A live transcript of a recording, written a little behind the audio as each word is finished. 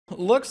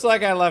looks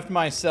like I left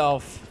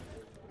myself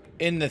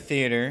in the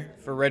theater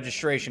for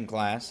registration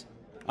class.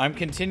 I'm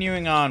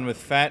continuing on with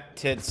Fat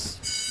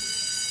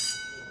Tits'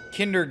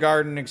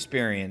 kindergarten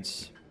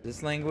experience.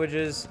 This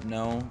languages?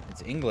 No,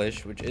 it's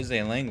English, which is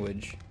a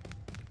language.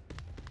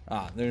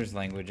 Ah, there's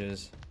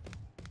languages.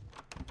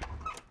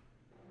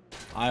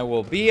 I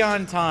will be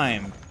on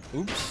time.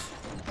 Oops.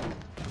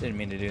 Didn't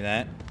mean to do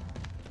that.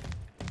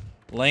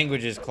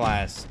 Languages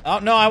class. Oh,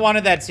 no, I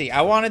wanted that seat.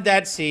 I wanted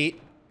that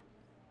seat.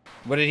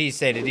 What did he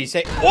say? Did he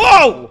say...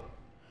 Whoa!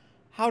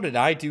 How did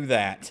I do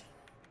that?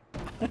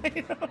 I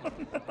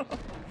don't know.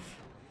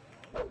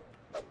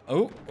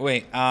 Oh,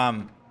 wait.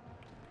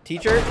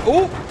 Teacher?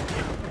 Oh!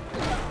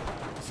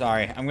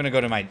 Sorry. I'm gonna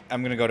go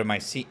to my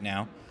seat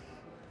now.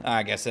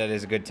 I guess that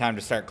is a good time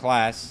to start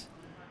class.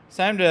 It's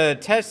time to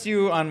test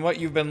you on what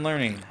you've been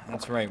learning.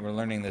 That's right, we're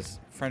learning this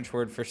French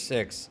word for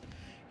 6.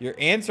 Your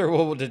answer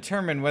will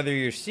determine whether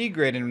your C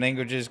grade in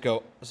languages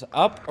goes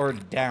up or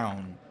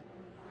down.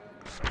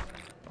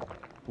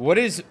 What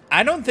is...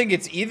 I don't think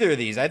it's either of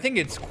these. I think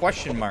it's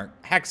question mark.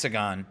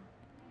 Hexagon.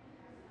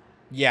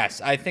 Yes,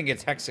 I think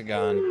it's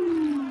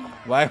hexagon.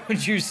 Why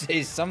would you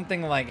say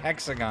something like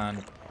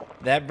hexagon?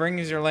 That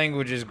brings your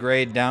languages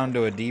grade down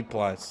to a D+.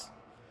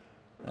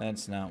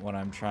 That's not what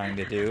I'm trying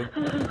to do.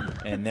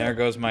 And there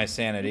goes my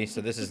sanity,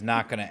 so this is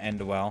not going to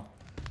end well.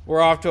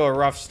 We're off to a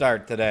rough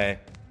start today.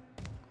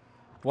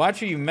 Watch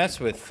who you mess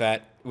with,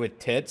 with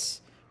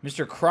Tits.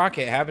 Mr.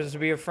 Crockett happens to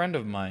be a friend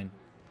of mine.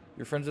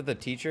 You're friends with the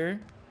teacher?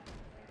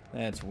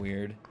 That's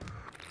weird.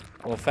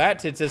 Well, Fat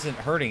Tits isn't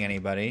hurting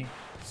anybody,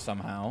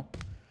 somehow.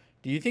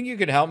 Do you think you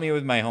could help me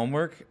with my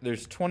homework?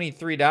 There's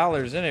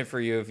 $23 in it for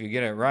you if you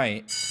get it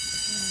right.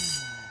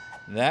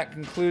 That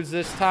concludes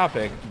this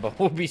topic, but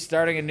we'll be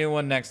starting a new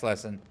one next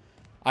lesson.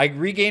 I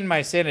regained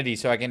my sanity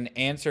so I can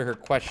answer her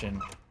question.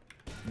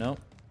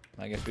 Nope.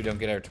 I guess we don't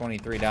get our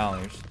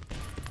 $23.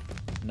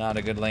 Not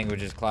a good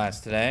languages class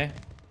today.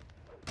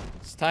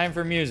 It's time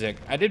for music.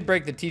 I did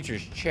break the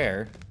teacher's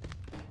chair.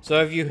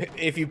 So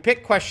if you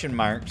pick question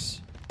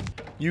marks,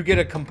 you get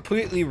a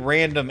completely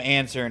random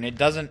answer, and it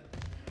doesn't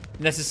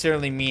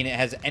necessarily mean it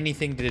has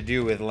anything to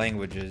do with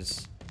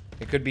languages.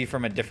 It could be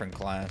from a different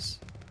class.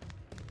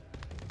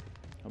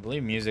 I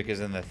believe music is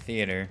in the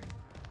theater.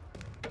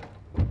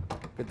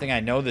 Good thing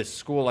I know this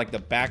school like the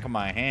back of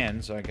my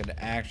hand, so I could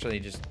actually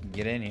just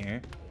get in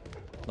here.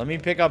 Let me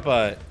pick up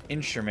a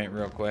instrument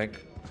real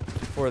quick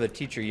before the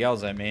teacher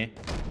yells at me.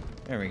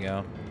 There we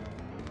go.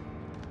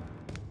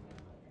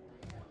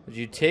 Would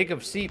you take a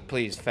seat,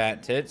 please,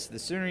 Fat Tits? The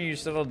sooner you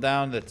settle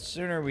down, the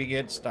sooner we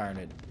get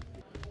started.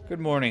 Good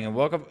morning and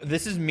welcome.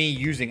 This is me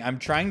using... I'm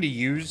trying to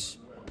use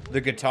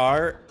the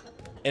guitar,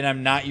 and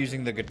I'm not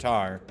using the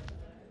guitar.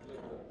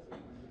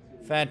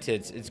 Fat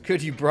Tits, it's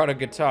good you brought a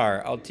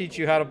guitar. I'll teach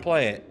you how to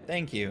play it.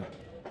 Thank you.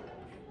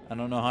 I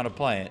don't know how to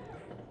play it.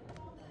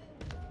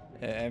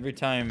 Every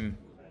time...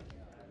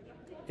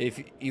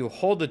 If you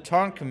hold the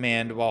taunt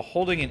command while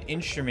holding an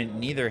instrument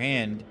in either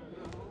hand,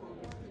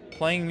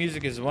 playing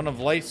music is one of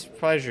life's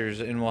pleasures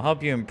and will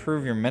help you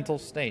improve your mental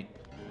state.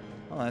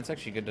 Oh, that's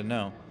actually good to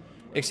know.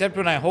 Except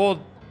when I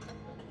hold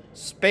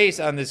space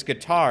on this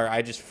guitar,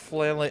 I just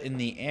flail it in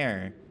the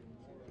air.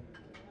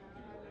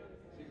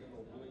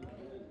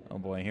 Oh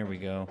boy, here we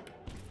go.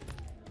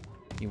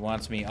 He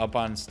wants me up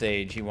on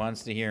stage. He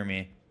wants to hear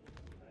me.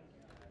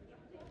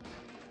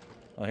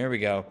 Oh, here we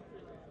go.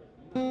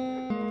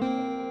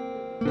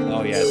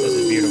 Oh yes, this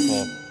is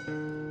beautiful.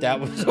 That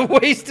was a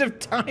waste of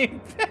time.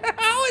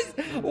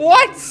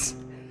 What?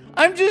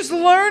 I'm just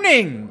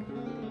learning.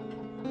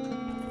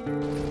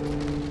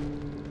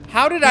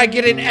 How did I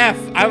get an F?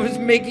 I was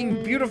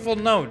making beautiful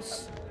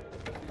notes.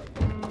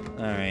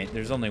 Alright,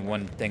 there's only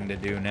one thing to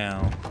do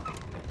now.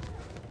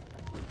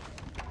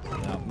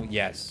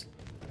 Yes.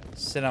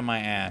 Sit on my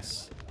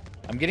ass.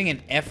 I'm getting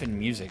an F in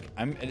music.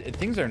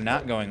 Things are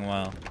not going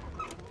well.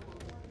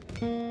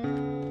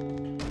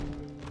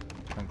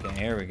 Okay,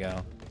 here we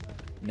go.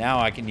 Now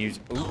I can use...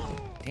 Ooh,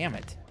 damn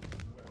it.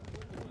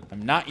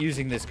 I'm not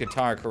using this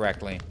guitar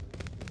correctly.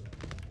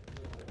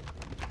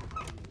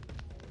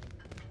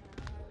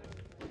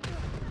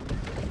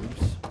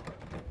 Oops.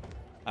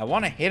 I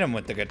want to hit him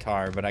with the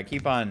guitar, but I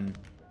keep on...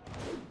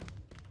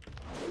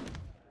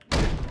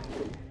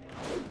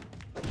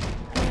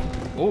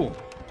 Ooh,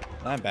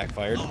 that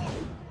backfired.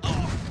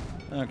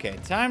 Okay,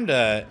 time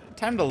to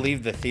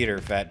leave the theater,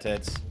 Fat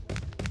Tits.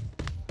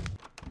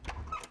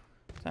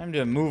 Time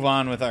to move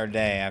on with our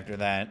day after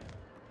that.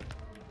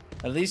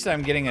 At least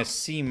I'm getting a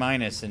C-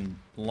 in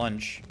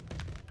lunch.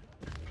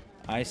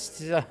 I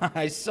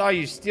saw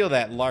you steal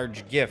that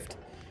large gift.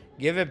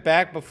 Give it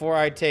back before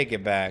I take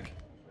it back.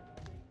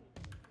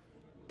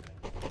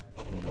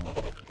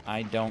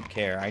 I don't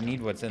care. I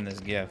need what's in this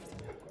gift.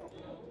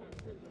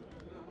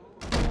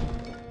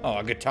 Oh,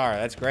 a guitar.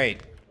 That's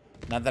great.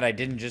 Not that I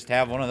didn't just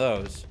have one of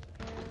those.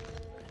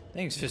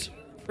 Thanks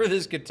for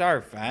this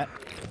guitar, Fat.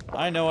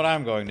 I know what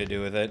I'm going to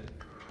do with it.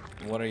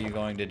 What are you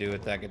going to do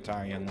with that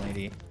guitar, young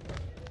lady?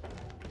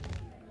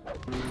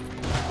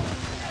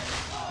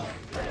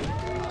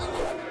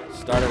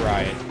 Start a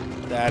riot.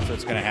 That's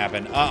what's gonna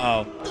happen.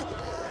 Uh-oh.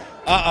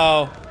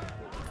 Uh-oh.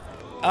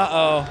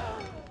 Uh-oh.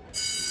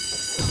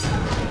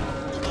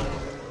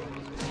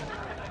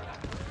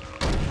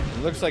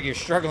 It looks like you're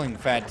struggling,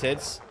 Fat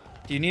Tits.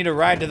 Do you need a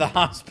ride to the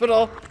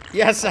hospital?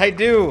 Yes, I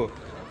do.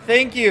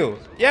 Thank you.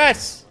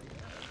 Yes.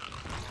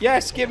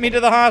 Yes, get me to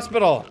the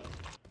hospital.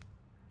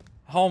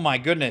 Oh my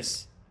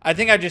goodness. I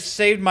think I just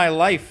saved my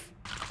life.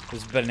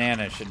 This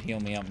banana should heal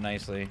me up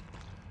nicely.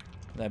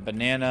 That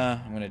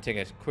banana, I'm gonna take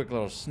a quick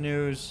little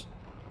snooze.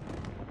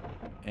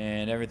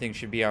 And everything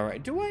should be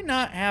alright. Do I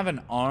not have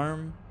an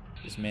arm?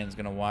 This man's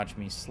gonna watch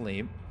me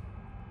sleep.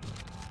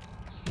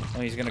 Oh,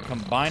 he's gonna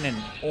combine an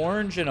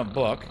orange and a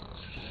book.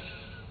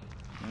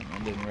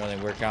 That didn't really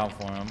work out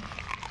for him.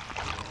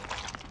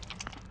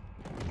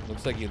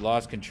 Looks like you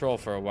lost control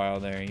for a while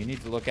there. You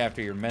need to look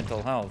after your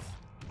mental health.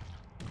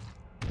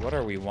 What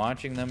are we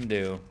watching them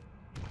do?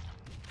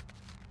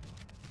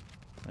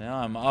 Well,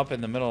 I'm up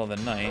in the middle of the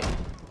night.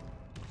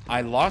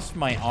 I lost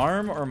my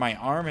arm, or my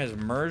arm has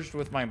merged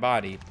with my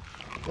body.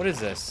 What is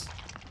this?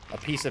 A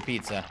piece of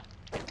pizza.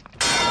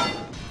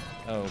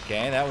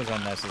 Okay, that was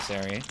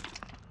unnecessary.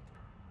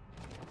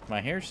 My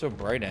hair's so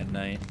bright at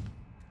night.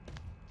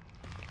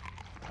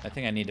 I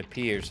think I need to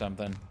pee or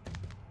something.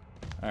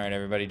 Alright,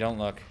 everybody, don't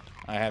look.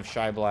 I have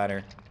shy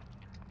bladder.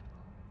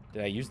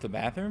 Did I use the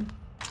bathroom?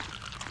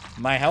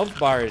 My health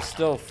bar is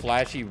still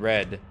flashy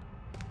red.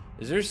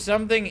 Is there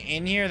something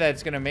in here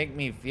that's gonna make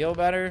me feel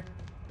better?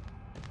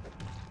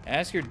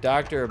 Ask your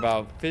doctor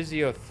about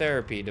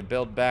physiotherapy to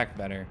build back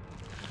better.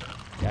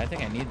 Yeah, I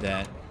think I need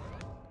that.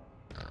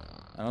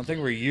 I don't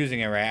think we're using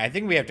it right. I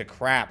think we have to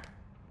crap.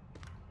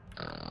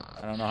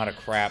 I don't know how to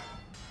crap.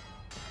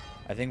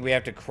 I think we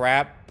have to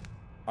crap.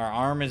 Our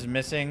arm is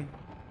missing.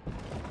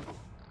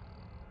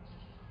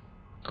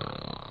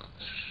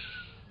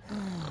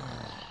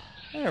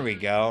 There we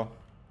go.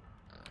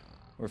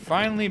 We're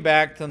finally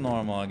back to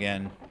normal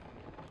again.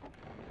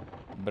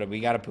 But we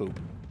gotta poop.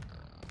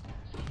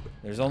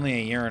 There's only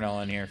a urinal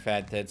in here,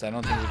 Fat Tits. I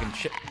don't think we can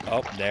shit.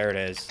 Oh, there it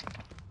is.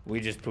 We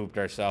just pooped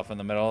ourselves in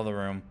the middle of the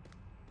room.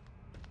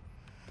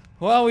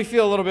 Well, we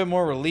feel a little bit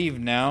more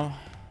relieved now.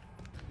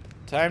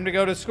 Time to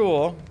go to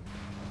school.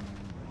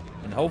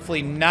 And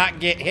hopefully not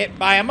get hit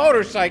by a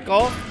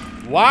motorcycle.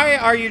 Why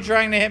are you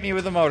trying to hit me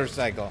with a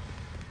motorcycle?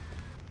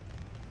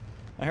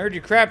 I heard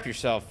you crapped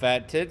yourself,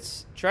 Fat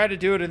Tits. Try to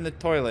do it in the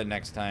toilet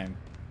next time.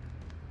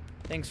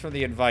 Thanks for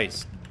the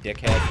advice,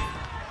 dickhead.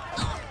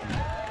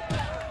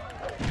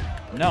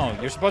 No,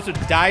 you're supposed to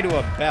die to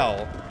a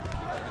bell.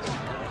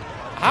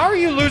 How are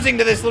you losing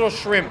to this little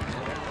shrimp?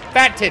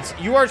 Fat Tits,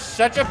 you are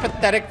such a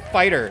pathetic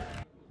fighter.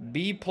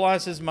 B+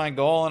 is my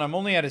goal, and I'm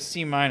only at a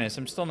C-.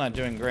 I'm still not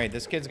doing great.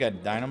 This kid's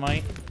got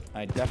dynamite.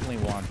 I definitely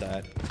want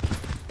that.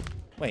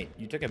 Wait,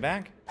 you took it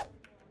back?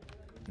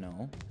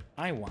 No,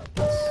 I want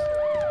this.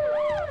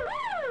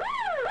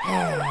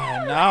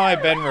 Now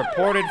I've been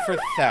reported for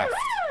theft.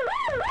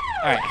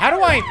 Alright, how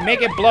do I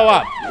make it blow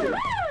up?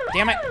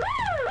 Damn it.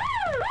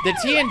 The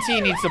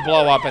TNT needs to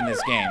blow up in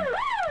this game.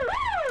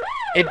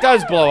 It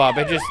does blow up.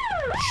 It just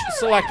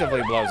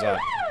selectively blows up.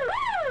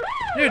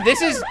 Dude,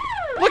 this is...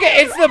 Look at...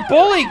 It's the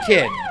bully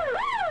kid.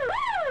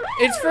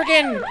 It's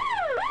freaking...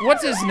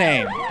 What's his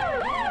name?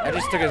 I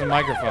just took his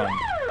microphone.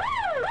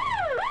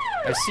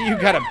 I see you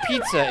got a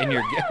pizza in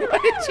your...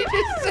 What did she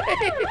just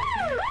say?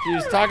 She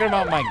was talking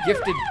about my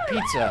gifted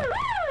pizza.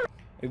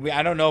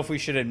 I don't know if we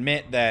should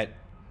admit that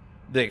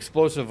the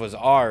explosive was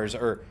ours,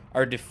 or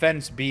our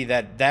defense be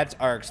that that's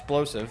our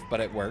explosive, but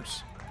it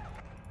works.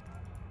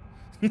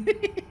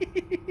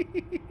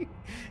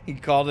 He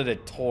called it a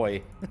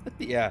toy.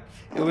 Yeah,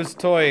 it was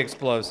toy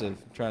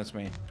explosive, trust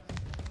me.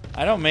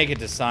 I don't make it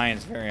to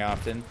science very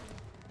often.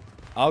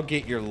 I'll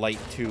get your light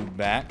tube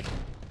back.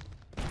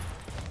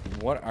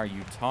 What are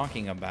you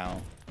talking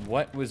about?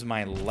 What was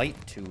my light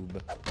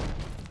tube?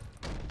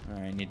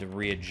 Alright, I need to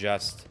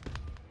readjust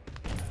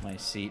my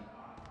seat.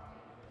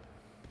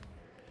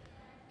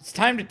 It's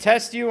time to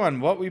test you on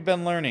what we've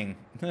been learning.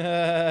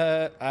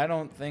 I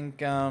don't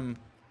think I've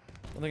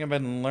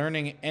been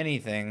learning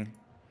anything.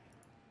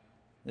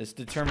 This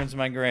determines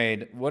my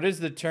grade. What is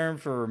the term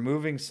for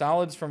removing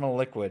solids from a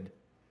liquid?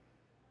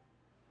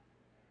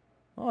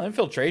 Well,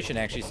 infiltration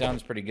actually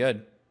sounds pretty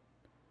good.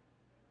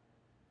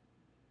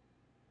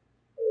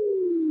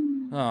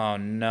 Oh,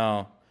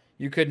 no.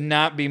 You could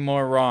not be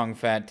more wrong,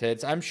 Fat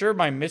Tits. I'm sure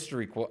my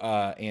mystery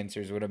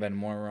answers would have been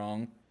more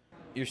wrong.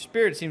 Your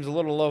spirit seems a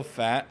little low,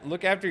 Fat.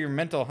 Look after your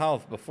mental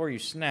health before you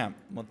snap.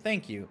 Well,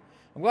 thank you.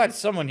 I'm glad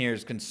someone here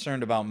is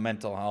concerned about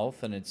mental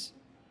health and its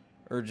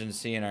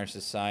urgency in our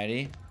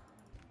society.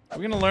 Are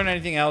we going to learn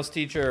anything else,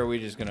 teacher, or are we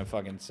just going to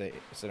fucking sit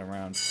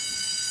around?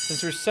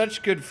 Since we're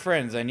such good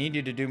friends, I need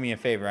you to do me a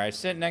favor. I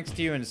sit next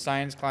to you in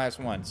science class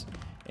once,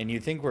 and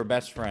you think we're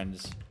best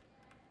friends.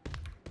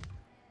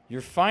 Your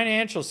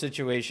financial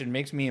situation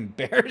makes me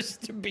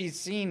embarrassed to be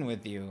seen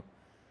with you.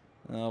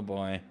 Oh,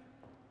 boy.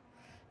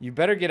 You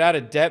better get out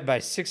of debt by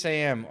 6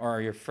 a.m.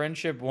 or your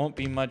friendship won't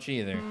be much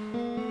either.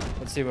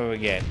 Let's see what we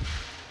get.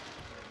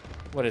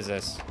 What is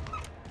this?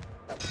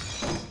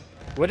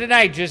 What did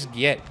I just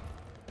get?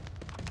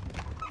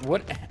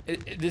 What?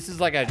 This is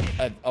like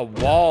a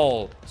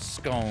wall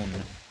scone.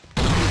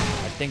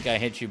 I think I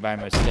hit you by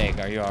mistake.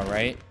 Are you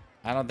alright?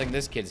 I don't think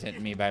this kid's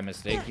hitting me by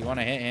mistake. You want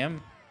to hit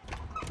him?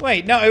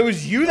 Wait, no, it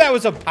was you that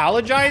was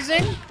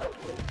apologizing?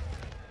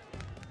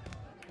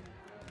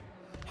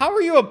 How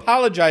are you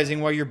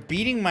apologizing while you're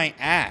beating my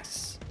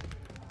ass?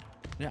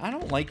 I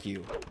don't like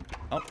you.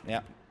 Oh, yeah.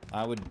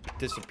 I would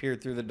disappear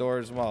through the door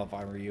as well if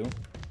I were you.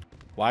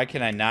 Why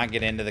can I not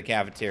get into the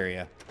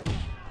cafeteria?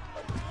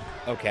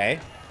 Okay.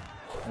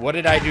 What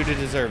did I do to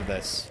deserve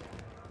this?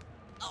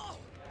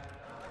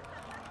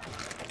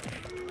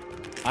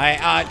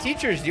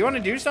 Teachers, do you want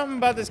to do something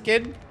about this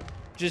kid?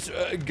 Just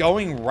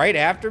going right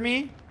after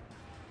me?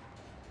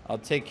 I'll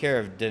take care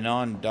of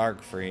Denon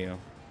Dark for you.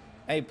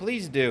 Hey,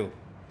 please do.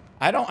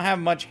 I don't have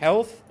much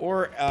health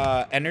or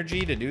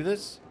energy to do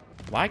this.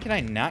 Why can I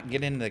not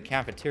get into the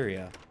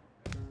cafeteria?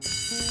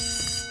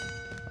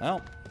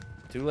 Well,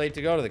 too late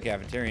to go to the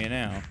cafeteria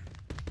now.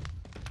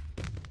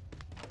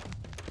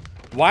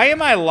 Why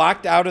am I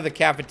locked out of the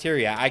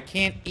cafeteria? I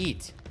can't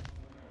eat.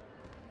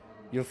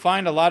 You'll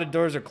find a lot of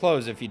doors are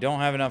closed if you don't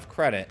have enough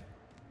credit.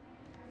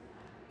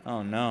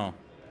 Oh, no.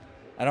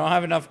 I don't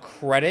have enough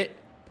credit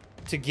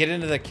to get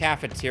into the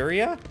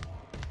cafeteria?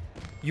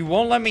 You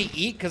won't let me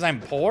eat because I'm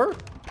poor?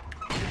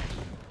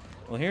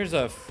 Well, here's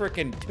a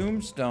frickin'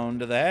 tombstone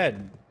to the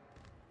head.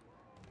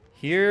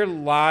 Here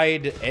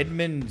lied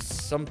Edmund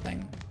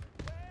something.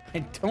 I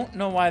don't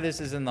know why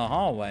this is in the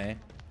hallway.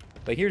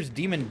 But here's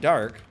Demon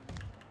Dark.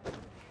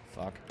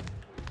 Fuck.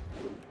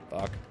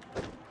 Fuck.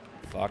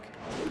 Fuck.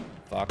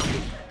 Fuck.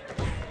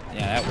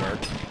 Yeah, that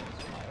worked.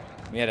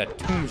 We had a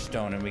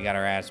tombstone and we got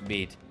our ass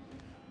beat.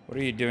 What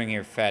are you doing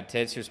here, fat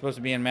tits? You're supposed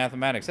to be in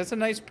mathematics. That's a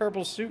nice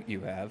purple suit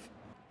you have.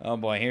 Oh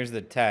boy, here's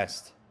the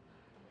test.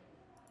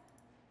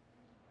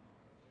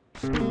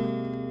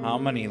 How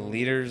many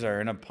liters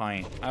are in a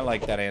pint? I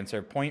like that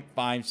answer.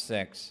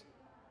 0.56.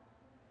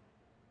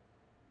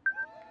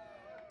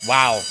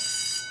 Wow.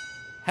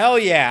 Hell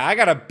yeah, I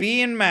got a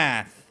B in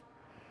math.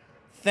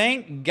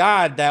 Thank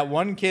God that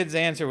one kid's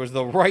answer was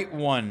the right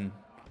one.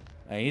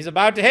 He's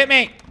about to hit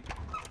me.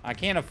 I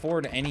can't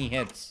afford any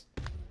hits.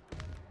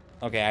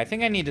 Okay, I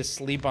think I need to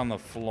sleep on the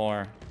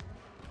floor.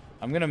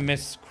 I'm gonna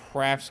miss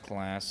crafts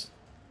class.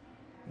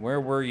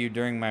 Where were you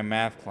during my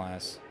math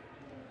class?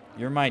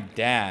 You're my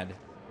dad.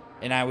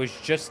 And I was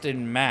just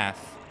in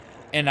math.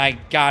 And I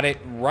got it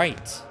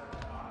right.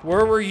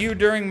 Where were you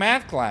during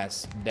math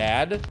class,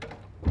 Dad?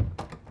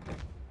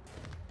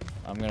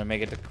 I'm gonna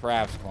make it to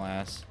crafts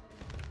class.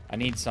 I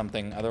need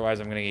something, otherwise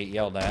I'm gonna get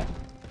yelled at.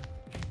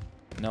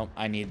 Nope,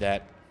 I need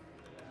that.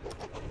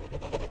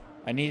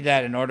 I need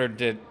that in order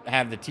to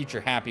have the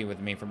teacher happy with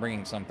me for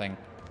bringing something.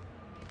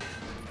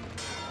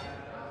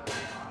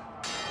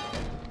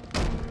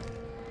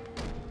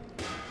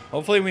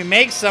 Hopefully we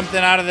make something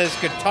out of this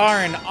guitar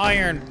and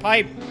iron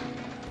pipe,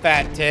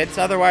 fat tits.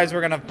 Otherwise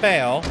we're gonna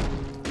fail.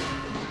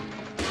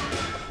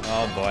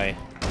 Oh boy.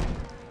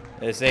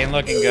 This ain't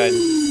looking good.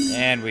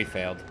 And we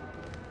failed.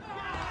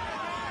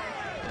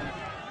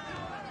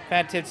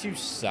 Fat tits, you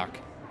suck.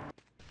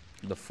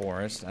 The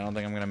forest. I don't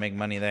think I'm gonna make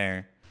money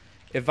there.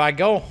 If I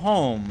go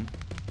home,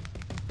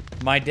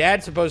 my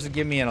dad's supposed to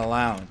give me an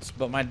allowance,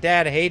 but my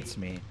dad hates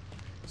me.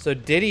 So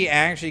did he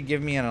actually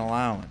give me an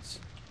allowance?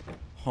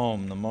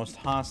 Home, the most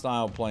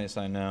hostile place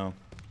I know.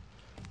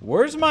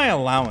 Where's my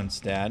allowance,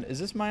 Dad? Is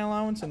this my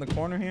allowance in the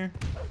corner here?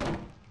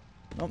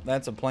 Nope,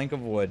 that's a plank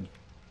of wood.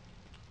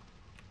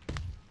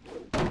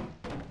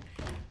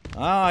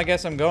 Oh, I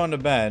guess I'm going to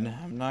bed.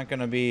 I'm not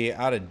going to be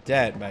out of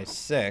debt by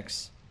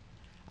 6.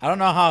 I don't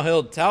know how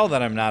he'll tell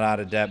that I'm not out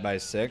of debt by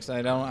 6.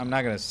 I'm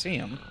not going to see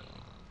him.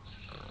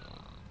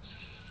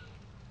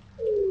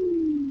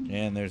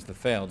 And there's the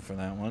failed for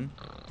that one.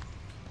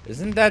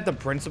 Isn't that the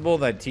principle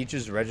that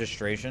teaches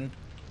registration?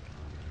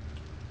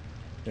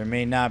 There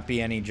may not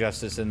be any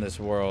justice in this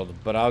world,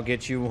 but I'll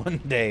get you one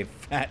day,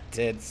 fat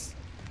tits.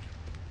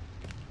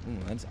 Ooh,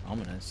 that's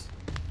ominous.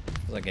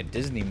 It's like a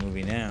Disney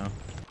movie now.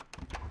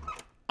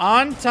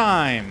 On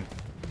time!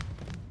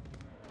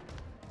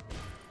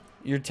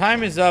 Your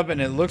time is up, and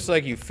it looks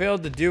like you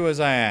failed to do as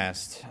I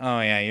asked.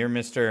 Oh, yeah, you're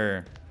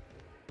Mr.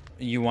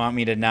 You want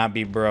me to not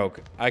be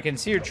broke. I can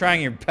see you're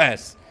trying your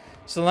best.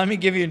 So let me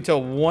give you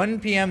until 1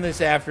 p.m. this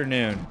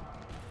afternoon.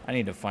 I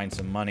need to find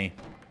some money.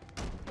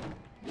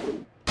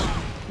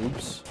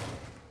 Oops.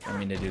 I didn't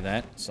mean to do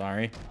that.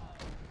 Sorry.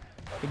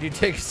 Could you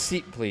take a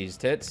seat, please,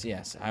 tits?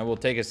 Yes, I will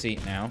take a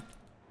seat now.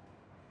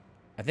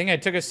 I think I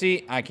took a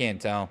seat. I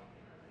can't tell.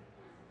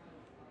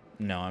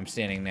 No, I'm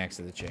standing next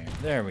to the chair.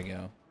 There we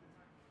go.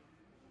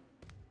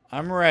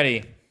 I'm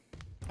ready.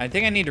 I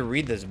think I need to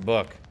read this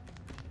book.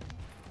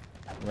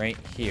 Right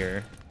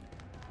here.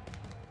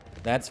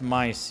 That's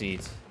my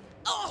seat.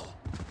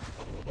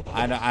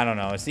 I don't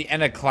know. It's the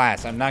end of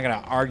class. I'm not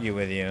going to argue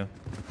with you.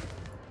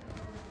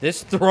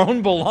 This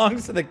throne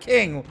belongs to the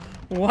king.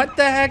 What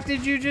the heck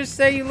did you just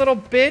say, you little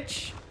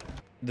bitch?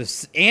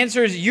 The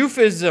answer is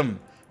euphemism.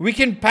 We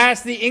can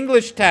pass the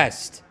English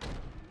test.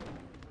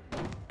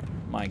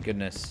 My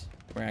goodness.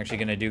 We're actually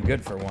going to do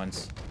good for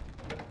once.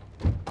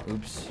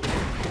 Oops.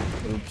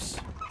 Oops.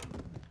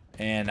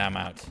 And I'm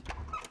out.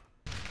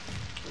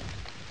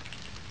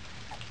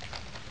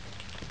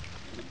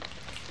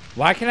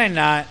 Why can I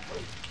not?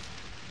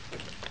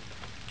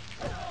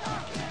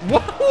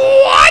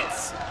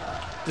 What?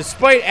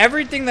 Despite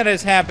everything that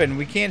has happened,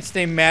 we can't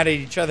stay mad at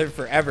each other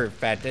forever,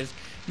 Fat Tits.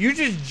 You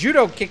just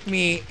judo kicked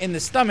me in the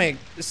stomach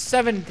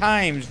 7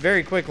 times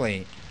very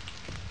quickly.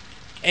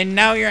 And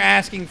now you're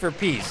asking for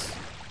peace.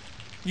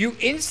 You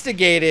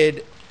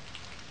instigated...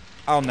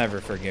 I'll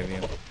never forgive you.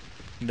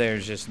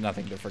 There's just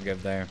nothing to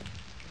forgive there.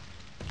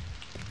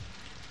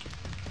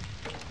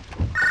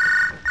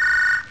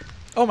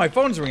 Oh, my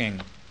phone's ringing.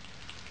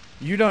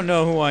 You don't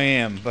know who I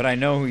am, but I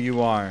know who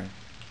you are.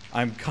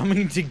 I'm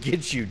coming to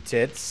get you,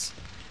 Tits.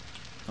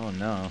 Oh,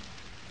 no.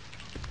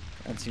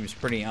 That seems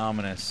pretty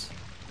ominous.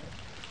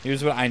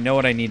 Here's what I know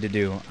what I need to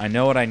do. I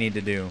know what I need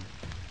to do.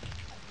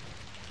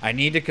 I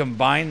need to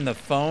combine the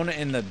phone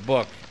and the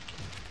book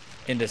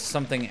into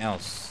something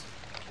else.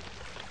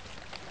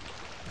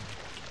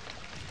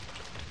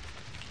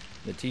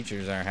 The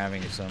teachers are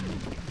having some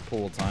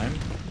pool time,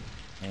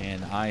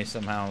 and I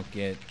somehow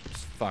get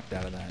fucked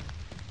out of that.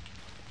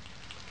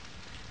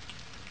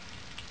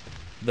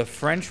 The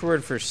French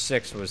word for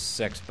 6 was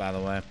 6, by the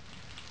way.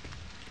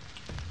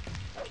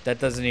 That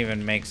doesn't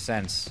even make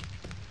sense.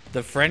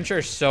 The French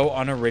are so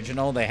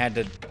unoriginal, they had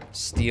to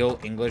steal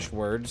English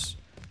words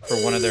for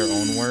one of their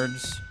own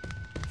words.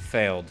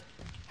 Failed.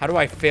 How do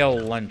I fail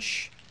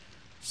lunch?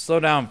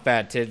 Slow down,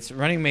 Fat Tits.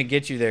 Running may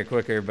get you there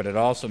quicker, but it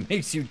also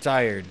makes you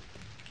tired.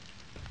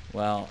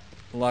 Well,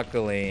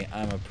 luckily,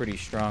 I'm a pretty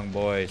strong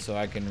boy, so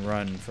I can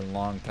run for a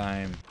long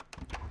time.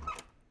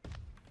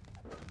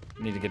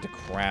 Need to get to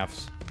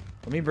crafts.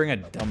 Let me bring a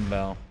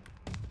dumbbell.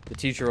 The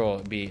teacher will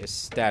be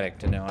ecstatic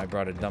to know I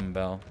brought a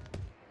dumbbell.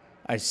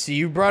 I see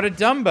you brought a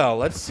dumbbell.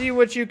 Let's see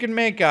what you can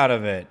make out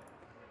of it.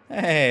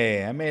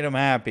 Hey, I made him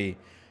happy.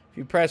 If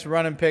you press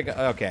run and pick...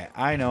 Okay,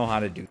 I know how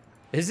to do...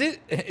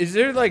 Is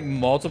there like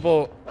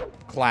multiple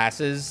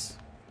classes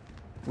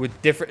with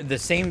the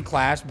same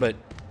class, but...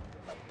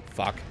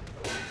 Fuck.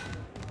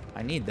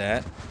 I need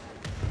that.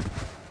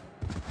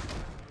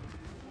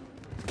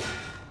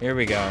 Here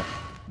we go.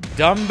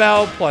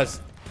 Dumbbell plus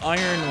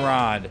iron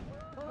rod.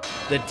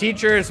 The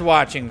teacher is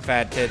watching,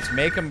 Fat Tits.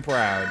 Make him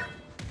proud.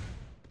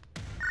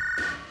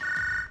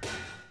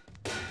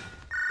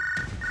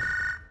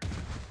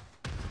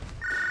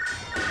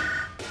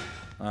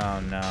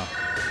 Oh, no.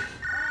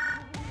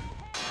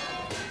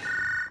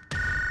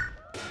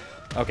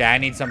 Okay, I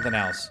need something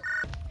else.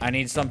 I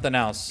need something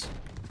else.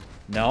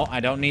 No, I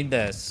don't need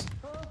this.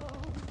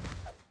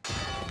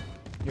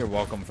 You're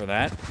welcome for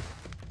that.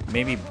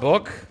 Maybe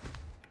book?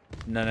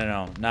 No, no,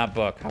 no. Not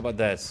book. How about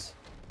this?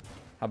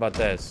 How about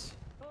this?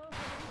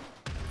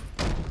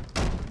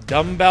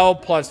 Dumbbell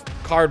plus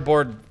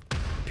cardboard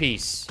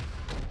piece.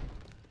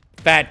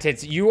 Fat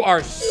Tits, you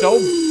are so...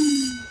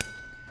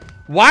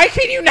 Why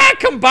can you not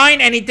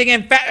combine anything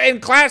in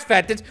class,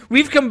 Fat Tits?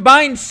 We've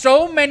combined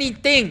so many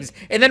things,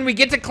 and then we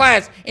get to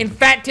class, and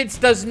Fat Tits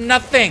does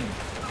nothing.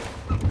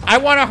 I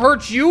want to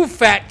hurt you,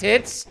 Fat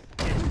Tits.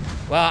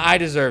 Well, I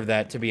deserve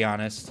that, to be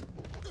honest.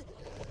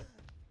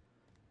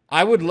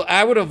 I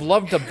would have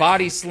loved to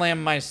body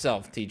slam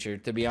myself, teacher,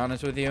 to be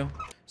honest with you.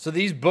 So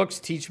these books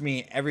teach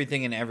me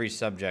everything in every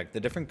subject. The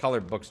different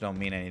colored books don't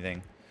mean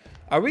anything.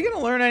 Are we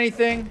gonna learn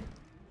anything?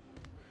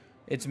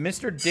 It's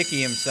Mr.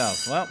 Dickey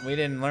himself. Well, we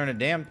didn't learn a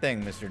damn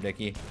thing, Mr.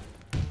 Dickey.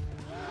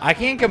 I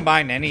can't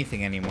combine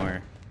anything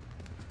anymore.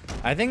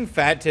 I think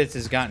Fat Tits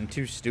has gotten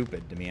too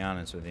stupid, to be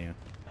honest with you.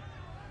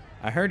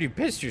 I heard you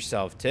pissed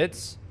yourself,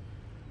 Tits.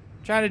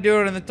 Try to do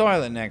it in the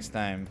toilet next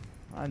time.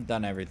 I've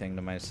done everything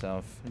to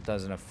myself. It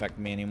doesn't affect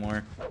me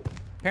anymore.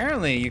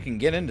 Apparently, you can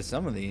get into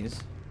some of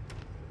these.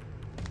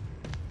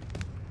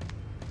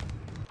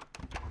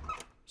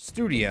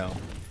 Studio.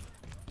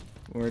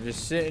 We're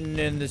just sitting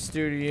in the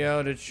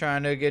studio to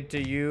trying to get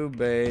to you,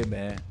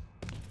 baby.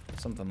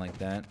 Something like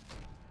that.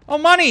 Oh,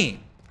 money!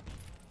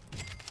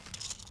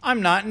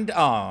 I'm not in...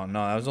 Oh,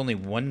 no, that was only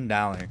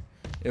 $1.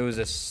 It was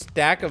a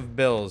stack of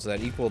bills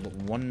that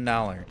equaled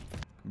 $1.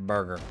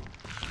 Burger.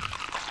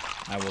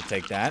 I will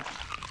take that.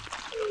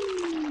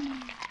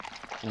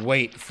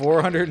 Weight,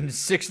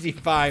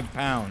 465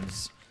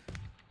 pounds.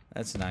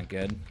 That's not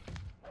good.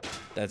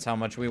 That's how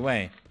much we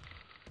weigh.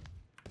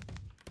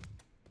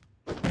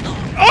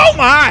 Oh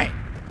my!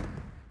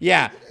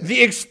 Yeah,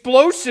 the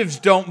explosives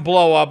don't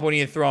blow up when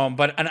you throw them,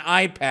 but an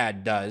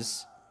iPad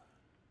does.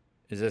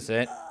 Is this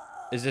it?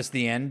 Is this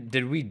the end?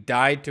 Did we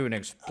die to an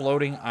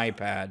exploding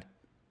iPad?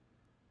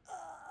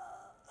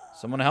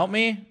 Someone help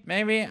me?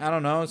 Maybe? I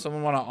don't know.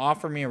 Someone want to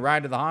offer me a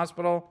ride to the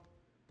hospital?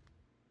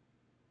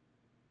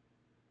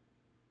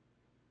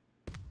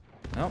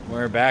 Nope,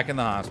 we're back in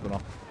the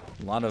hospital.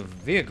 A lot of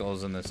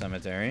vehicles in the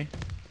cemetery.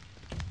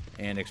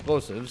 And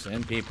explosives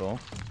and people.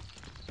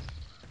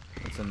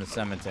 What's in the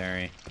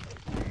cemetery?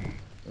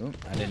 Ooh,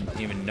 I didn't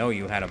even know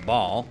you had a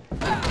ball.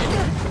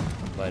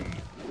 But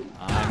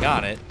I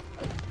got it.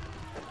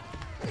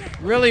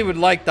 Really would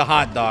like the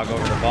hot dog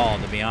over the ball,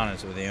 to be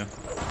honest with you.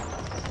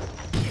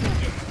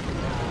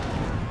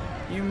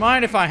 You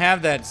mind if I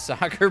have that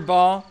soccer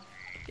ball?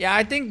 Yeah,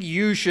 I think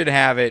you should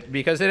have it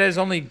because it has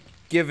only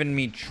given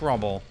me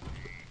trouble.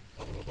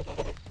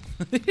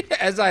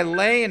 As I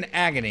lay in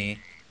agony,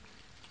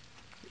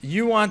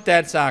 you want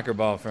that soccer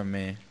ball from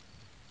me.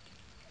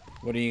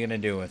 What are you gonna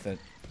do with it?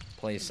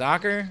 Play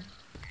soccer?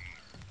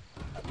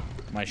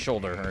 My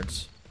shoulder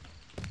hurts.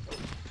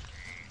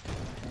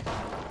 I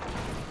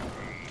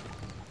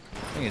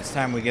think it's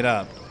time we get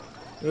up.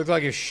 You look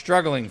like you're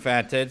struggling,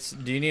 fat tits.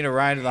 Do you need a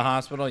ride to the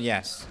hospital?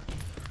 Yes.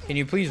 Can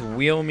you please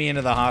wheel me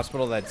into the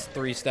hospital that's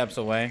 3 steps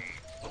away?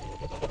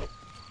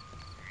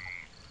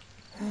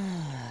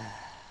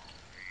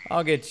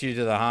 I'll get you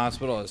to the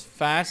hospital as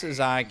fast as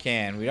I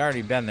can. We'd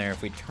already been there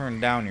if we turned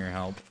down your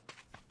help.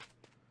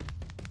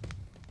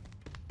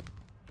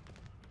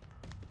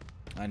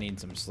 I need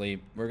some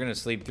sleep. We're gonna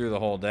sleep through the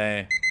whole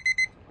day.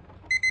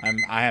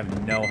 I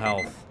have no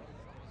health.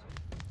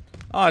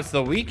 Oh, it's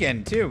the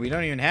weekend too. We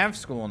don't even have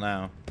school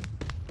now.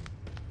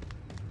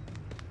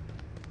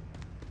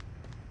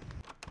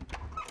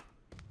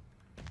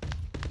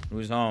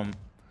 Who's home?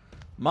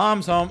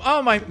 Mom's home.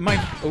 Oh, my.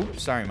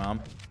 Oops, sorry,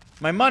 Mom.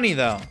 My money,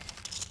 though.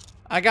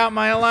 I got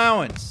my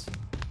allowance.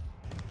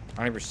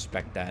 I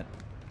respect that.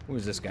 Who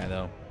is this guy,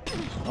 though?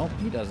 Oh,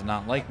 he does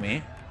not like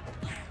me.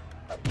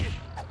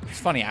 It's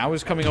funny. I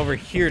was coming over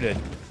here to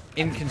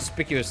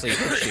inconspicuously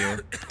hit you.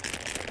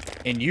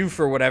 And you,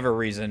 for whatever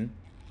reason,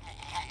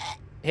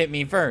 hit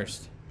me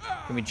first.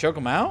 Can we choke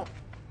him out?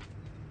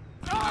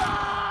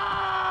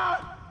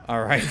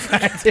 All right,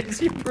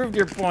 Factix, you proved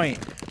your point.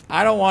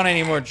 I don't want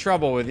any more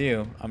trouble with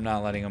you. I'm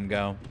not letting him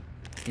go.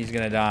 He's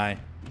gonna die.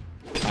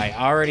 I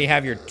already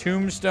have your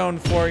tombstone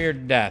for your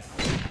death.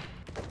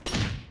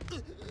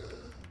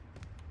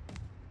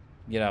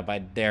 Get up, I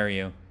dare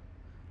you.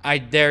 I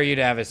dare you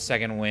to have a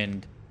second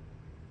wind.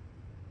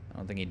 I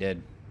don't think he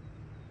did.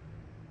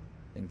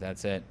 I think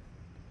that's it.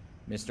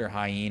 Mr.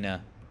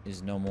 Hyena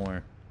is no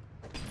more.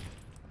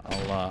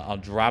 I'll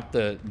drop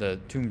the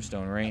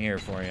tombstone right here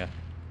for you.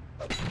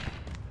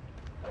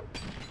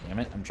 Damn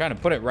it. I'm trying to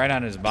put it right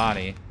on his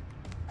body.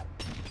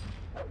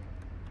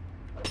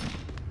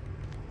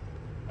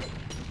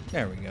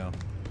 There we go.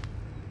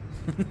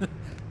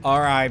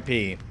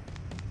 R.I.P. Ooh,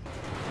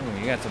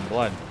 you got some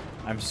blood.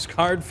 I'm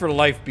scarred for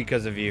life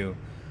because of you.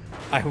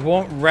 I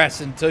won't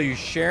rest until you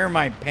share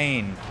my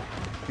pain.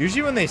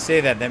 Usually when they say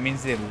that, that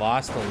means they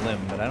lost a limb,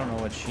 but I don't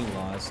know what she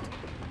lost.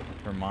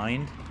 Her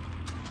mind?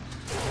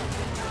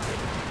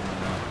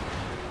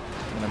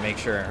 I'm gonna make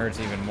sure it hurts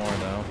even more,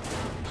 though.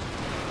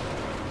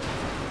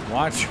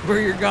 Watch where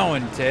you're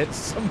going, tits.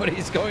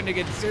 Somebody's going to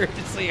get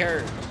seriously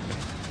hurt.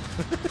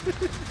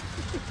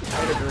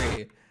 I'd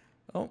agree.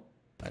 Oh,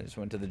 I just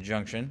went to the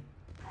junction.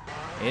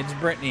 It's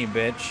Brittany,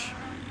 bitch.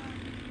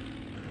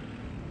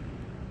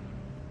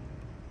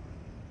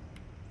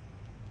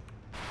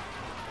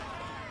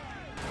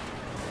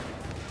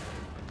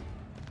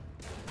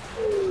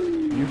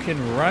 You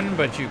can run,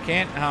 but you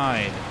can't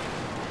hide.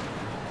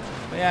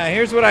 But yeah,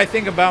 here's what I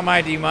think about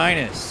my D-.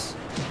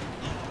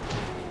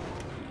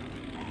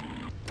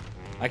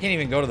 I can't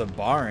even go to the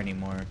bar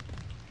anymore.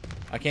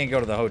 I can't go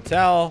to the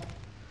hotel.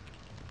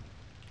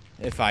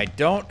 If I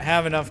don't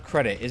have enough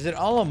credit. Is it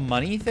all a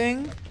money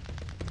thing?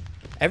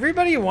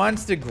 Everybody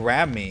wants to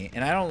grab me,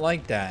 and I don't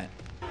like that.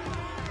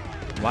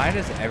 Why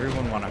does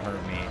everyone want to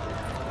hurt me?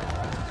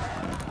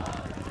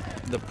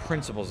 The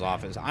principal's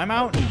office. I'm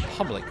out in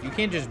public. You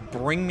can't just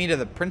bring me to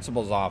the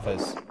principal's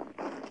office.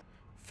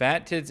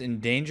 Fat tits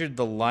endangered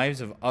the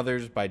lives of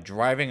others by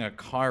driving a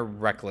car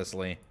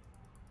recklessly.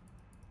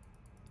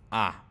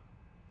 Ah.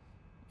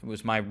 It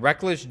was my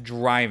reckless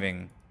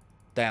driving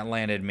that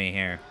landed me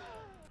here.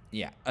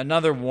 Yeah,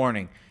 another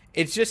warning.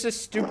 It's just a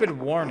stupid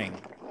warning.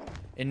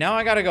 And now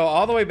I gotta go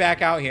all the way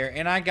back out here,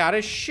 and I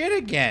gotta shit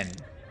again.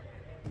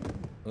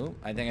 Ooh,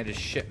 I think I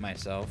just shit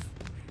myself.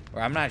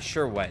 Or I'm not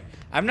sure what.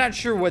 I'm not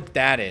sure what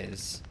that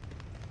is.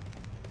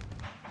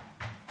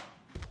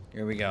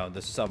 Here we go,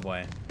 the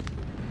subway.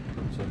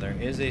 So there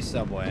is a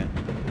subway.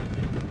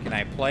 Can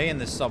I play in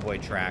the subway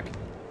track?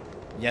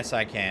 Yes,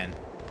 I can.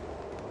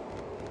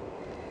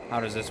 How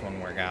does this one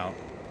work out?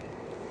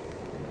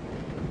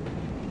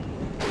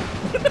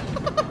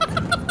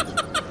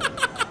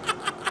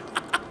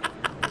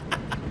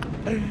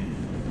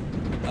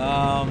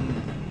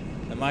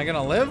 Am I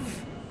gonna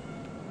live?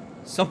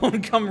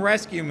 Someone come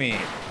rescue me.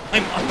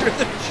 I'm under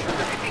the tree.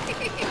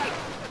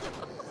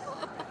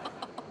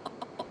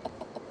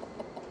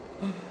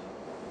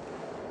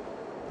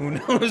 Who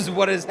knows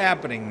what is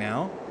happening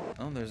now?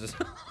 Oh, there's a...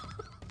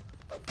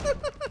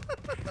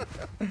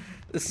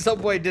 The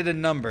subway did a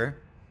number,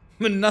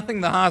 but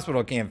nothing the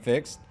hospital can't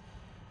fix.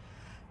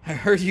 I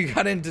heard you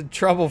got into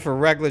trouble for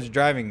reckless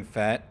driving,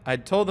 Fat. I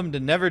told them to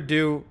never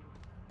do...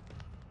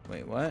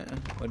 Wait, what?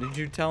 What did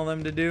you tell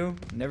them to do?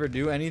 Never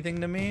do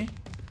anything to me?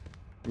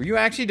 Were you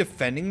actually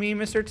defending me,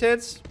 Mr.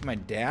 Tits? My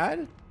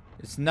dad?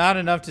 It's not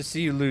enough to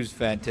see you lose,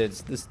 Fat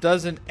Tits. This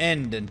doesn't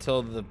end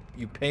until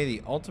you pay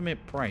the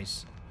ultimate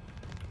price.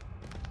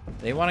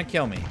 They want to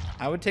kill me.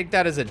 I would take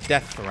that as a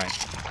death threat.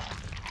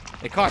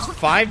 It cost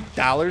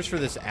 $5 for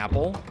this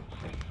apple?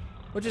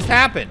 What just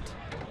happened?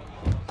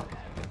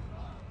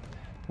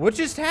 What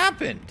just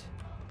happened?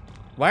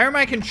 Why are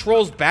my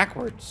controls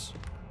backwards?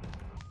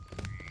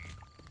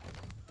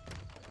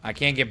 I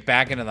can't get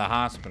back into the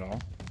hospital.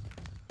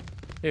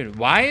 Dude,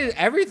 why is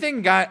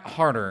everything got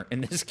harder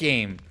in this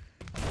game?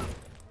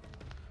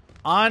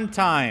 On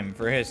time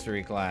for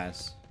history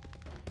class.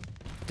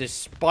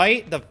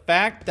 Despite the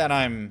fact that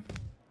I'm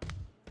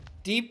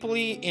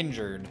deeply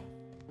injured.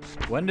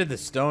 When did the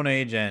Stone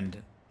Age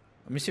end?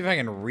 Let me see if I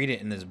can read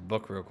it in this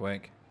book real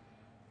quick.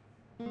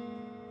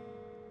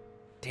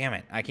 Damn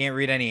it, I can't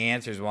read any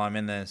answers while I'm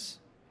in this.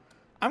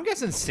 I'm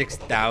guessing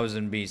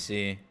 6000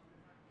 BC.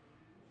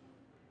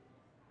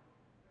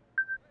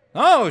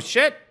 Oh,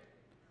 shit!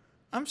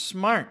 I'm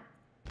smart.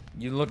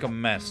 You look a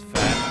mess,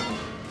 fat.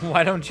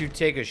 Why don't you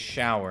take a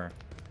shower?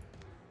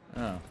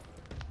 Oh.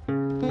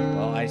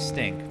 Well, I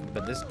stink,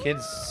 but this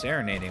kid's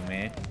serenading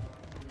me.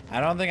 I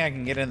don't think I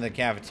can get into the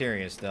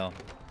cafeteria still.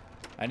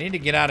 I need to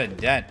get out of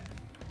debt.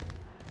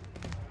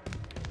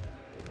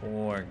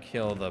 Or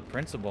kill the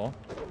principal.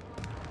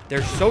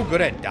 They're so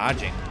good at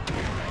dodging.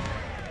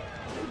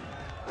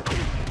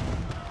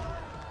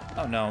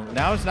 Oh no,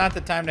 now is not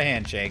the time to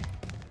handshake.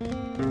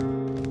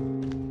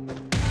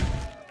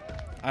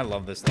 I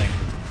love this thing.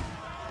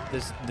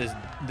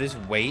 This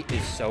weight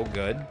is so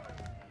good.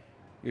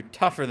 You're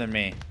tougher than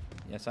me.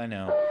 Yes, I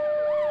know.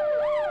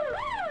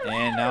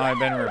 And now I've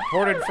been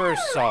reported for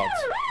assault.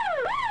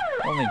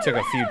 Only took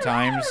a few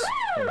times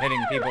of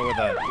hitting people with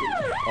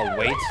a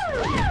weight.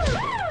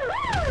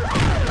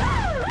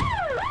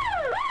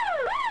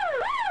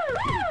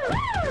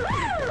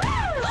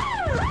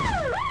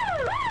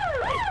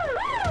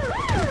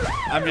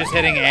 I'm just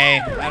hitting A.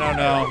 I don't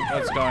know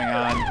what's going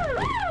on.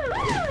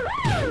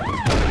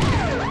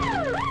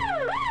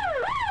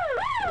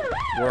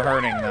 We're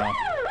hurting, though.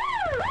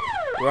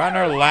 We're on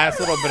our last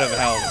little bit of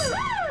health.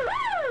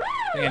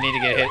 I think I need to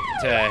get hit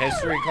to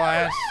history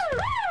class.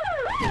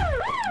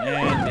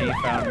 And he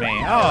found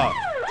me. Oh,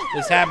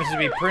 this happens to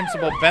be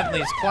Principal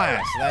Bentley's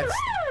class. That's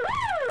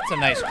a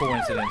nice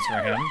coincidence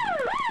for him.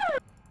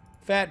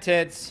 Fat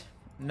tits.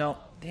 No,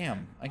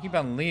 damn. I keep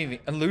on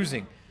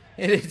losing.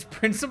 It's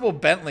Principal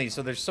Bentley,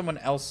 so there's someone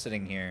else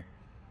sitting here.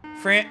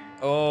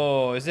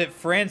 Oh, is it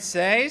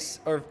Francaise?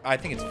 Or I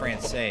think it's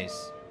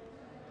Francaise.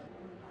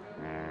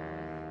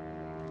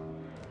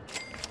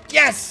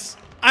 Yes!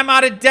 I'm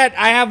out of debt.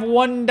 I have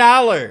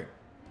 $1.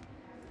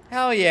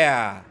 Hell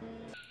yeah.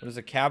 What is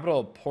the capital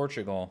of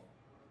Portugal?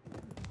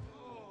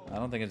 I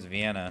don't think it's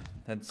Vienna.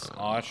 That's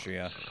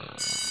Austria.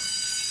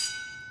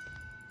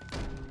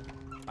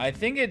 I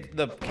think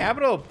the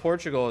capital of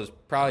Portugal is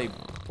probably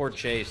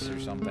Portuguese or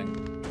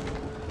something.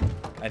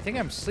 I think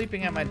I'm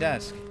sleeping at my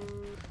desk.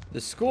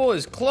 The school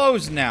is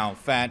closed now,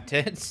 fat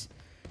tits.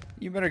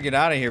 You better get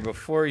out of here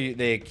before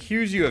they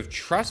accuse you of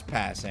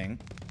trespassing.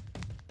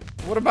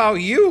 What about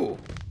you?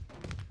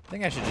 I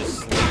think I should just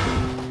sleep.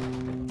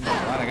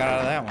 Glad I got out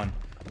of that one.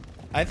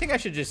 I think I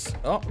should just...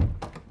 Oh.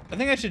 I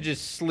think I should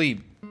just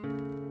sleep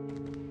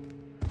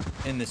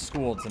in the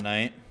school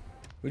tonight.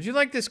 Would you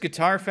like this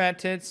guitar, fat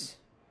tits?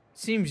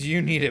 Seems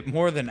you need it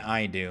more than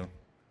I do.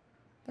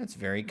 That's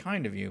very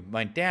kind of you.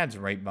 My dad's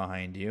right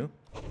behind you.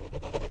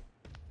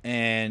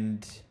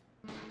 And...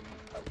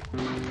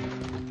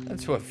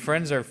 that's what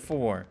friends are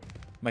for.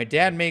 My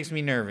dad makes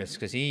me nervous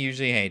because he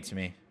usually hates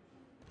me.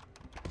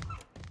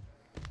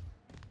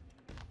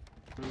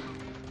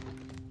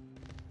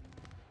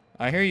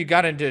 I hear you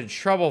got into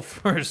trouble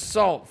for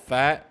assault,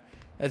 fat.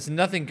 That's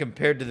nothing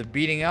compared to the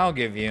beating I'll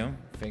give you.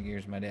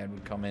 Figures my dad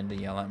would come in to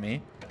yell at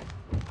me.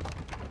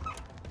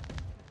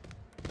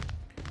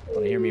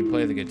 Want to hear me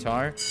play the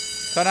guitar?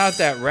 Cut out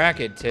that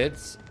racket,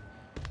 tits.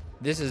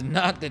 This is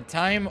not the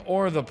time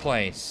or the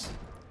place.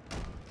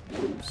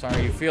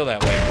 Sorry you feel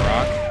that way,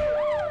 Brock.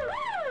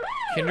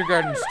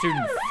 Kindergarten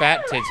student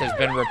Fat Tits has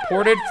been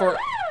reported for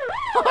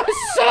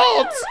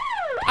assault!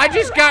 I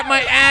just got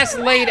my ass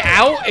laid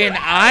out and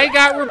I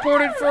got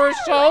reported for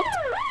assault?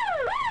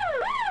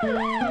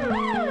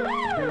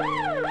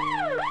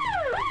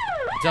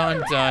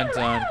 Dun, dun,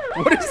 dun.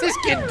 What is this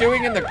kid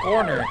doing in the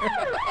corner?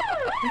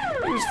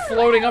 He was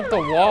floating up the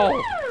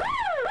wall.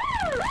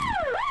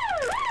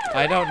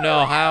 I don't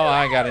know how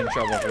I got in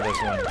trouble for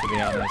this one, to be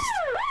honest.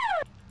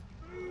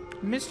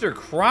 Mr.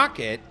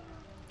 Crockett?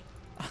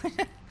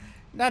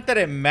 Not that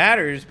it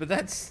matters, but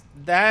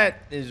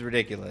that is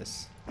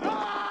ridiculous.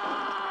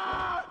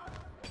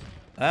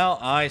 Well,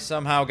 I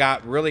somehow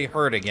got really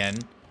hurt again,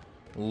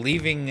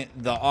 leaving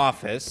the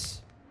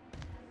office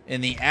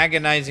in the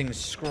agonizing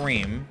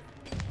scream.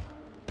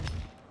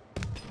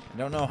 I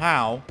don't know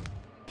how.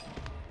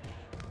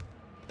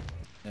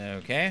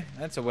 Okay,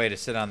 that's a way to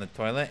sit on the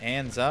toilet.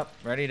 Hands up,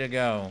 ready to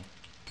go.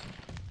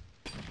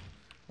 I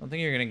don't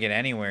think you're gonna get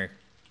anywhere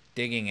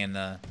digging in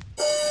the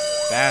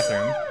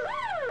bathroom.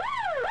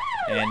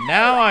 And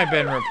now I've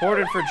been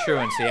reported for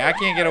truancy. I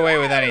can't get away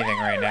with anything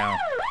right now.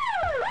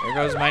 There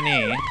goes my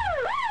knee.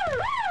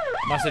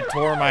 Must have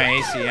tore my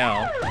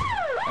ACL.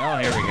 Oh,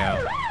 here we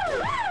go.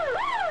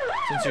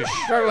 Since you're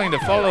struggling to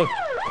follow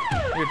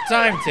your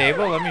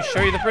timetable, let me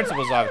show you the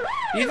principal's office.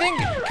 Do you think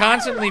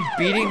constantly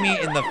beating me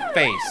in the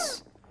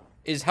face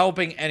is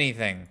helping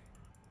anything?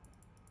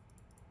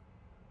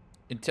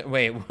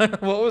 Wait,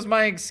 what was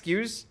my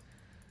excuse?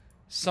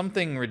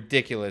 Something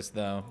ridiculous,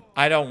 though.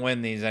 I don't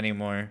win these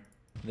anymore.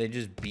 They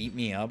just beat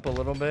me up a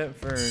little bit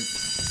for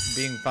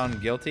being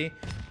found guilty.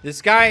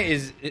 This guy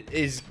is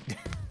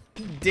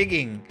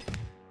digging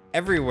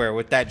everywhere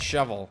with that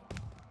shovel.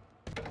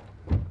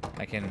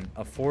 I can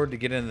afford to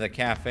get into the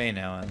cafe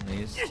now, at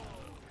least.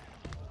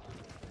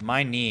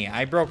 My knee.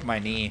 I broke my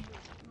knee.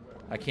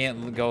 I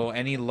can't go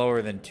any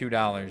lower than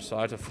 $2, so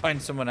I have to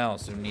find someone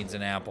else who needs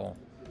an apple.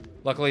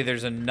 Luckily,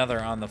 there's another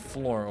on the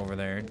floor over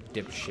there,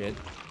 dipshit.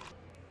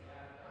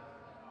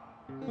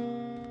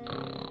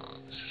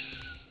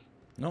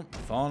 Nope,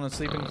 falling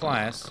asleep in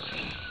class.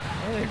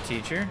 Hey there,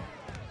 teacher.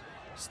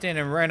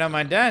 Standing right on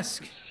my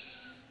desk.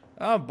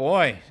 Oh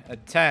boy, a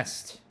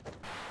test.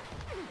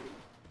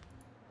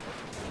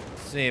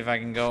 Let's see if I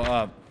can go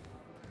up.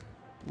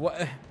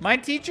 What? My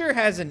teacher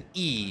has an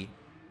E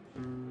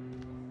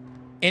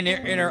in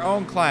her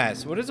own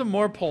class. What is a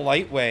more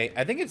polite way?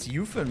 I think it's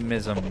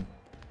euphemism.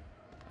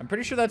 I'm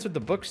pretty sure that's what the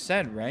book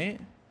said, right?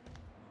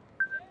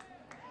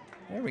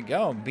 There we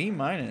go, B-.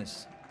 I'm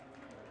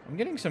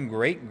getting some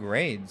great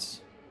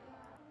grades.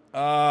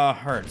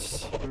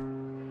 Hurts.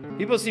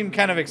 People seem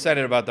kind of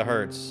excited about the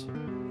hurts.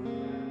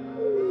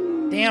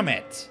 Damn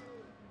it.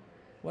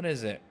 What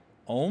is it?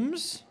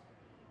 Ohms?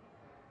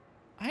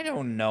 I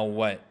don't know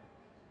what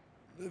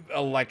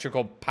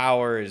electrical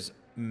power is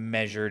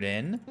measured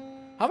in.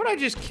 How about I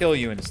just kill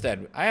you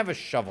instead? I have a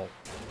shovel.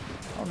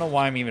 I don't know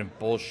why I'm even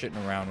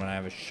bullshitting around when I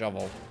have a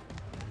shovel.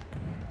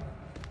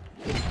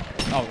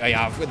 Oh,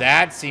 yeah,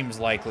 that seems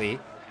likely.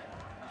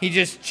 He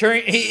just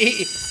turned...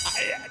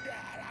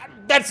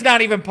 That's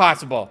not even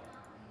possible.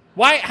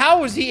 Why?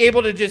 How was he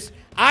able to just...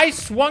 I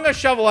swung a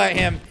shovel at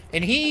him,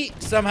 and he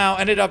somehow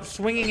ended up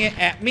swinging it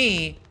at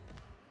me.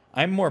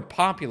 I'm more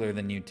popular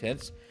than you,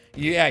 tits.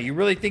 Yeah, you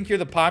really think you're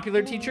the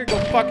popular teacher? Go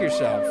fuck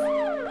yourself.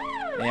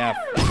 Yeah,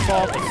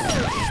 salt.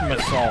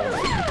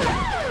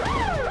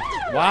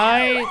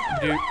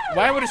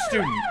 Why would a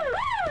student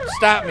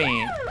stop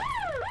me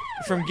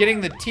from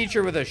getting the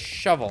teacher with a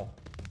shovel?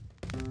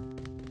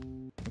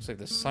 Looks like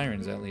the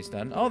siren's at least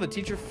done. Oh, the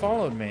teacher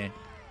followed me.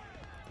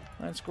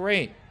 That's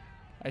great.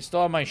 I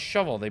still have my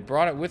shovel. They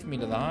brought it with me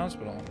to the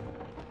hospital.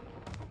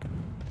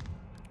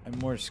 I'm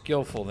more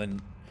skillful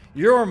than...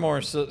 You're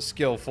more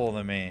skillful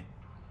than me.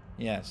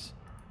 Yes.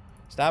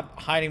 Stop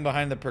hiding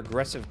behind the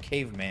progressive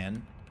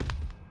caveman.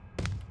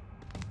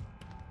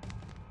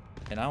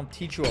 And I'll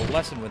teach you a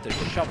lesson with this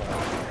shovel.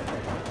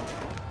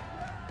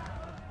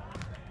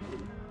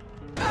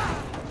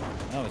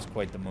 That was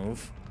quite the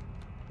move.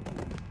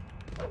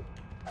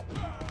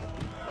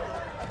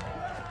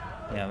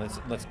 Yeah,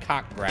 let's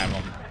cock grab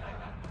him.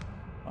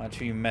 Watch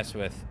who you mess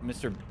with.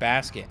 Mr.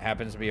 Basket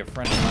happens to be a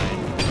friend of mine.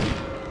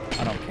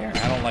 I don't care.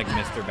 I don't like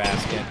Mr.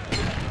 Basket.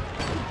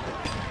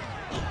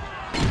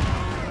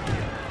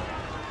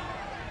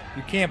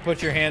 You can't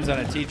put your hands on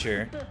a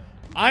teacher.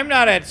 I'm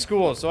not at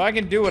school, so I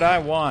can do what I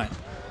want.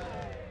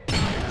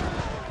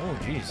 Oh,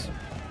 jeez.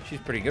 She's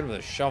pretty good with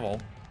a shovel.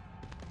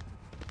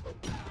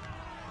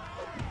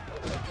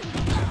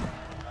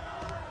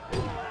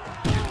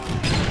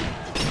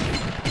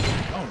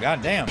 Oh,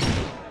 goddamn.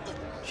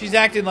 She's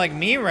acting like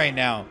me right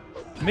now.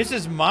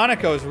 Mrs.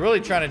 Monaco's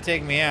really trying to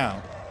take me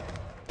out.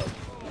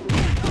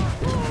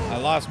 I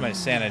lost my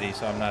sanity,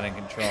 so I'm not in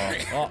control.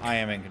 Well, I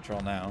am in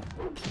control now.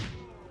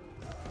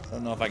 I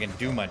don't know if I can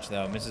do much,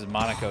 though. Mrs.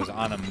 Monaco's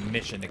on a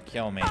mission to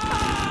kill me.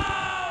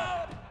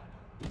 I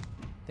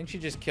think she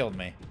just killed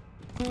me.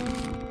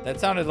 That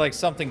sounded like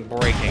something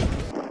breaking.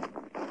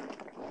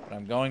 But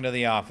I'm going to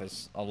the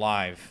office.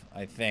 Alive,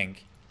 I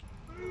think.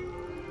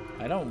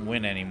 I don't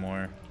win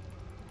anymore.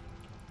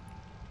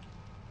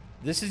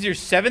 This is your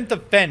 7th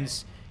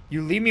offense.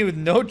 You leave me with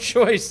no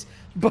choice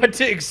but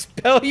to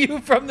expel you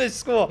from this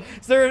school.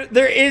 So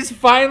there is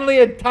finally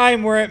a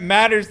time where it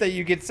matters that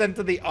you get sent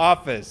to the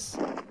office.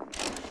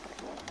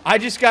 I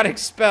just got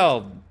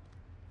expelled.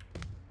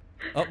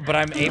 Oh, but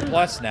I'm A+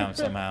 now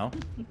somehow.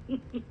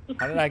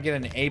 How did I get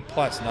an A+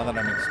 now that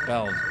I'm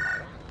expelled?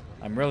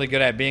 I'm really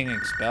good at being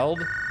expelled.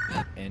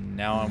 And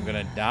now I'm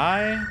gonna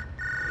die.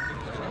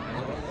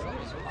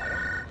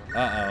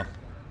 Uh-oh.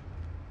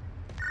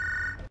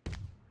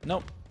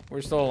 Nope,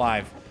 we're still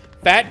alive.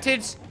 Fat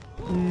Tits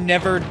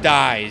never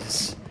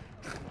dies.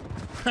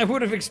 I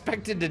would have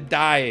expected to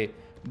die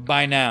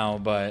by now,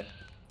 but...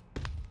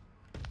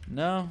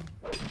 No.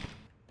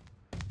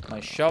 My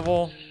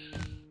shovel.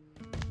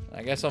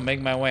 I guess I'll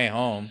make my way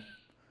home.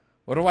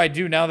 What do I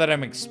do now that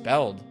I'm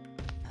expelled?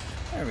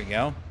 There we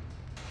go.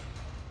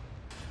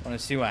 I want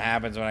to see what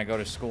happens when I go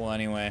to school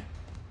anyway.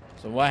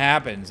 So what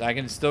happens? I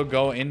can still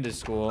go into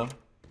school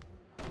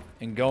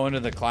and go into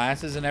the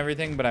classes and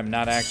everything, but I'm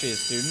not actually a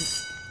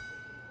student.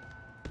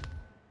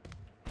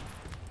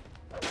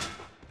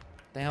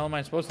 What the hell am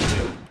I supposed to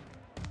do?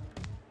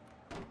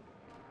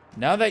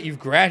 Now that you've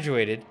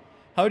graduated,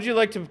 how would you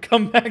like to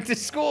come back to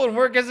school and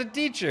work as a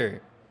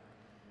teacher?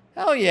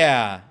 Hell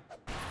yeah.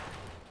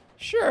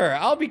 Sure,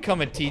 I'll become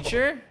a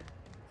teacher.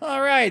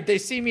 All right, they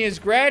see me as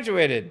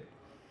graduated.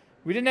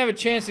 We didn't have a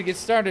chance to get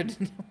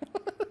started.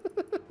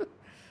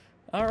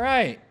 All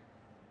right.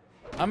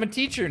 I'm a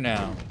teacher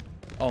now.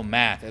 Oh,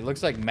 math. It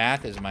looks like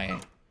math is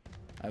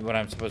what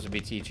I'm supposed to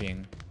be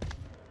teaching.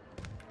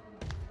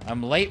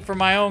 I'm late for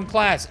my own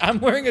class. I'm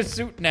wearing a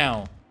suit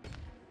now.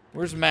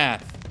 Where's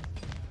math?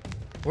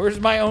 Where's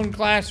my own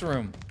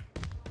classroom?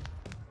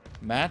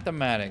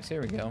 Mathematics.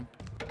 Here we go.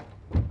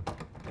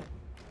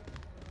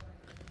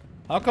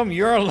 How come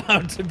you're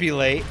allowed to be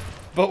late,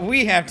 but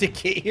we have to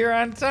get here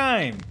on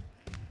time?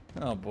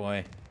 Oh,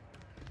 boy.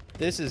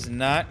 This is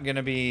not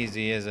gonna be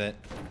easy, is it?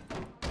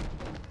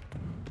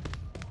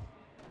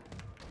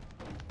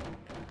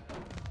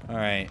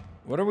 Alright.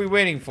 What are we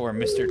waiting for,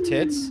 Mr.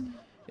 Tits?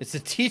 It's the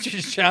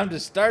teacher's job to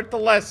start the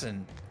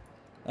lesson.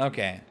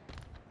 Okay.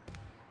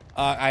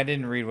 I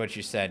didn't read what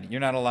you said.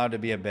 You're not allowed to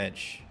be a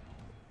bitch.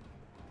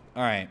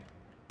 Alright.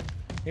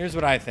 Here's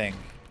what I think.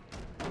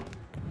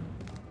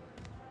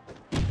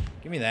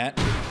 Give me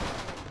that.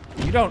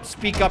 You don't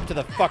speak up to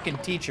the fucking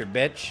teacher,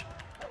 bitch.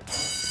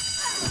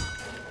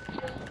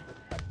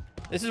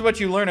 This is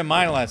what you learn in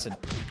my lesson.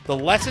 The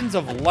lessons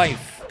of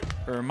life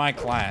are in my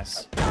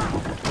class.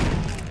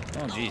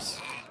 Oh, jeez.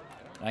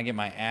 I get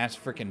my ass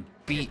freaking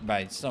beat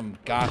by some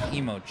goth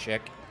emo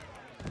chick.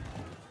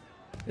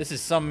 This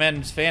is some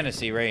men's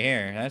fantasy right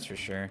here, that's for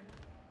sure.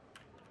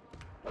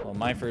 Well,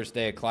 my first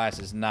day of class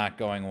is not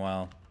going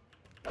well.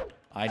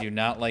 I do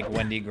not like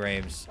Wendy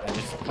Graves. I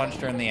just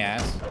punched her in the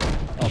ass.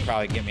 That'll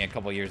probably get me a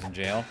couple years in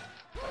jail.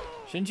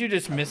 Shouldn't you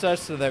dismiss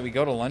us so that we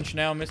go to lunch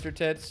now, Mr.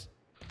 Tits?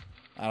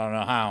 I don't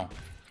know how.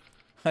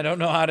 I don't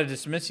know how to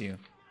dismiss you.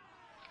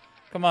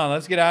 Come on,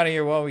 let's get out of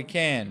here while we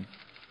can.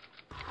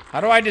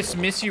 How do I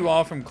dismiss you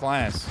all from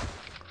class?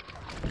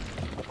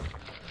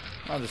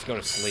 I'll just go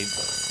to sleep.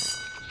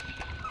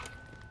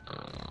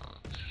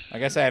 I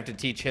guess I have to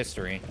teach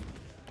history.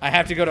 I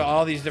have to go to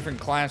all these different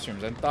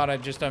classrooms. I thought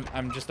I'm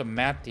just a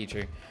math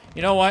teacher.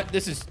 You know what?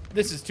 This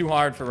is too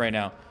hard for right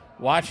now.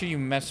 Watch who you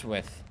mess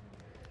with.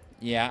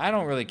 Yeah, I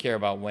don't really care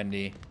about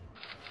Wendy.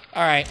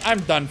 All right, I'm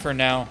done for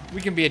now.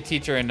 We can be a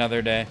teacher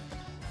another day.